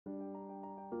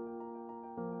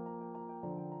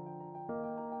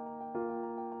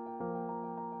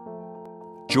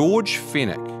George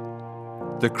Fenwick,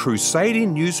 the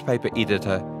crusading newspaper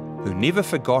editor who never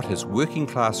forgot his working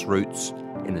class roots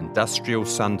in industrial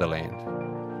Sunderland.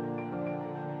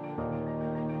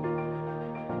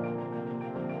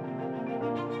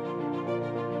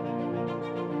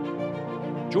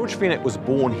 George Fenwick was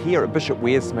born here at Bishop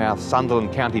Wearsmouth,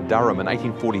 Sunderland, County Durham in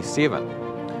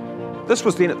 1847. This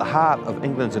was then at the heart of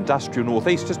England's industrial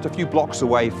northeast, just a few blocks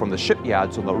away from the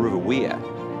shipyards on the River Wear.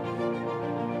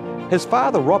 His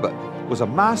father, Robert, was a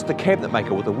master cabinet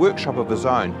maker with a workshop of his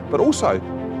own, but also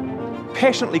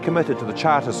passionately committed to the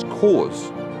Chartist cause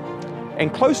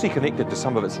and closely connected to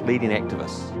some of its leading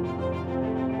activists.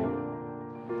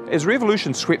 As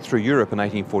revolution swept through Europe in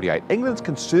 1848, England's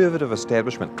conservative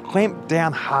establishment clamped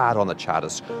down hard on the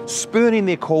Chartists, spurning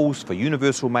their calls for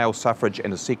universal male suffrage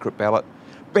and a secret ballot,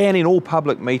 banning all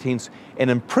public meetings and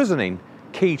imprisoning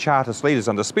key Chartist leaders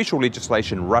under special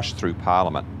legislation rushed through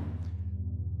Parliament.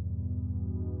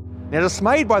 Now,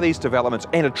 dismayed by these developments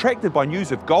and attracted by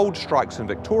news of gold strikes in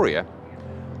Victoria,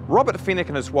 Robert Fenwick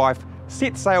and his wife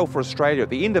set sail for Australia at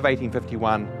the end of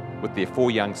 1851 with their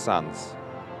 4 young sons.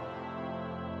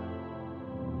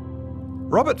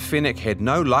 Robert Fenwick had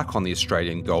no luck on the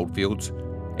Australian goldfields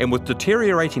and with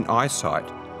deteriorating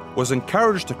eyesight was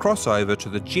encouraged to cross over to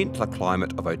the gentler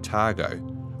climate of Otago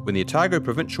when the Otago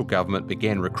provincial government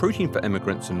began recruiting for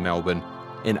immigrants in Melbourne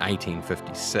in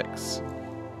 1856.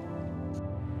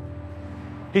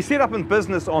 He set up in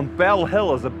business on Bell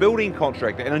Hill as a building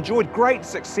contractor and enjoyed great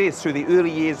success through the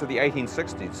early years of the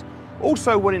 1860s,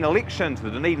 also winning election to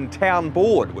the Dunedin Town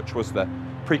Board, which was the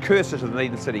precursor to the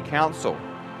Dunedin City Council.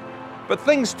 But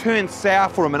things turned sour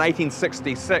for him in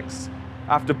 1866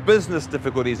 after business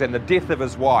difficulties and the death of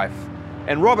his wife,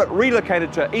 and Robert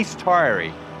relocated to East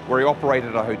Taieri, where he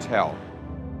operated a hotel.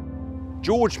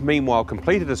 George, meanwhile,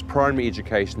 completed his primary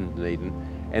education in Dunedin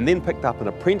and then picked up an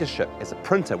apprenticeship as a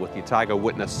printer with the Otago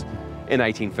Witness in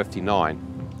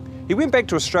 1859. He went back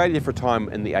to Australia for a time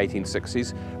in the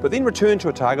 1860s, but then returned to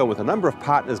Otago with a number of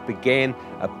partners, began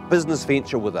a business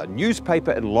venture with a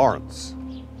newspaper in Lawrence.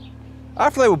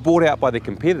 After they were bought out by their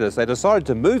competitors, they decided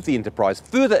to move the enterprise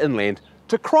further inland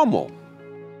to Cromwell.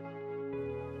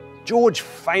 George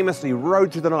famously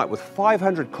rode through the night with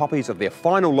 500 copies of their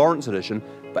final Lawrence edition,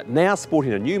 but now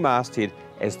sporting a new masthead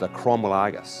as the Cromwell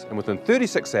Argus. And within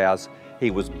 36 hours,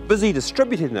 he was busy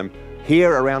distributing them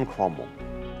here around Cromwell.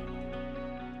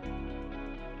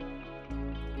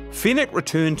 Fenwick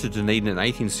returned to Dunedin in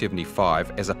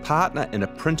 1875 as a partner in a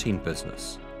printing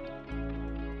business.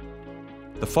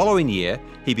 The following year,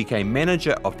 he became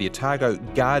manager of the Otago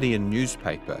Guardian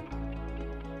newspaper,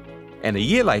 and a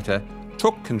year later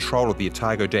took control of the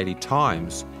Otago Daily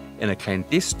Times in a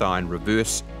clandestine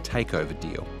reverse takeover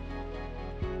deal.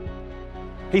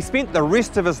 He spent the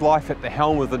rest of his life at the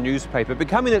helm of the newspaper,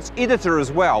 becoming its editor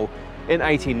as well in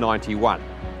 1891.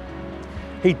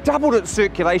 He doubled its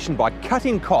circulation by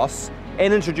cutting costs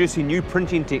and introducing new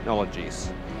printing technologies.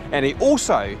 And he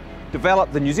also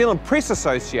developed the New Zealand Press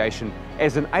Association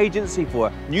as an agency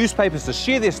for newspapers to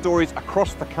share their stories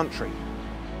across the country.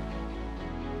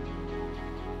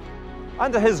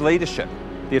 Under his leadership,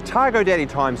 the Otago Daily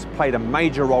Times played a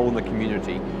major role in the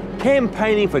community,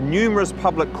 campaigning for numerous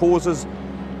public causes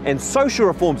and social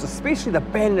reforms, especially the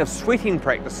banning of sweating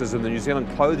practices in the New Zealand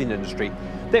clothing industry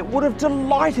that would have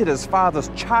delighted his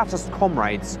father's Chartist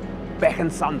comrades back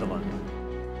in Sunderland.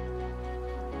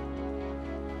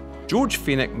 George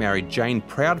Fenwick married Jane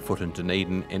Proudfoot in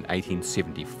Dunedin in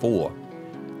 1874.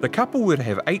 The couple were to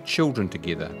have 8 children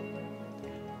together.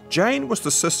 Jane was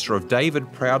the sister of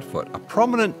David Proudfoot, a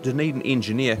prominent Dunedin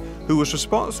engineer who was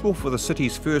responsible for the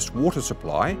city's first water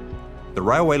supply, the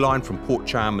railway line from Port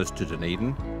Chalmers to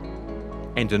Dunedin,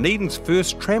 and Dunedin's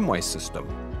first tramway system.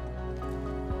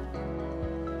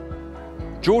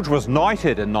 George was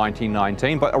knighted in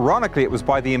 1919, but ironically it was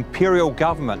by the Imperial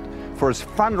government for his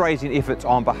fundraising efforts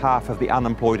on behalf of the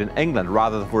unemployed in England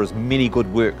rather than for his many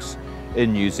good works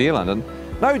in New Zealand.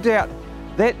 And no doubt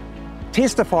that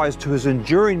testifies to his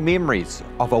enduring memories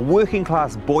of a working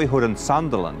class boyhood in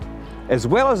Sunderland, as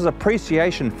well as his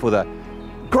appreciation for the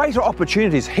greater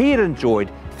opportunities he had enjoyed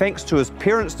thanks to his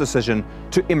parents' decision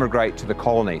to immigrate to the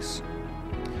colonies.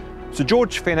 Sir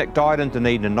George Fenwick died in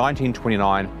Dunedin in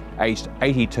 1929, aged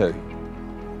 82.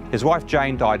 His wife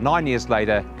Jane died 9 years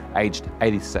later, aged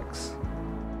 86.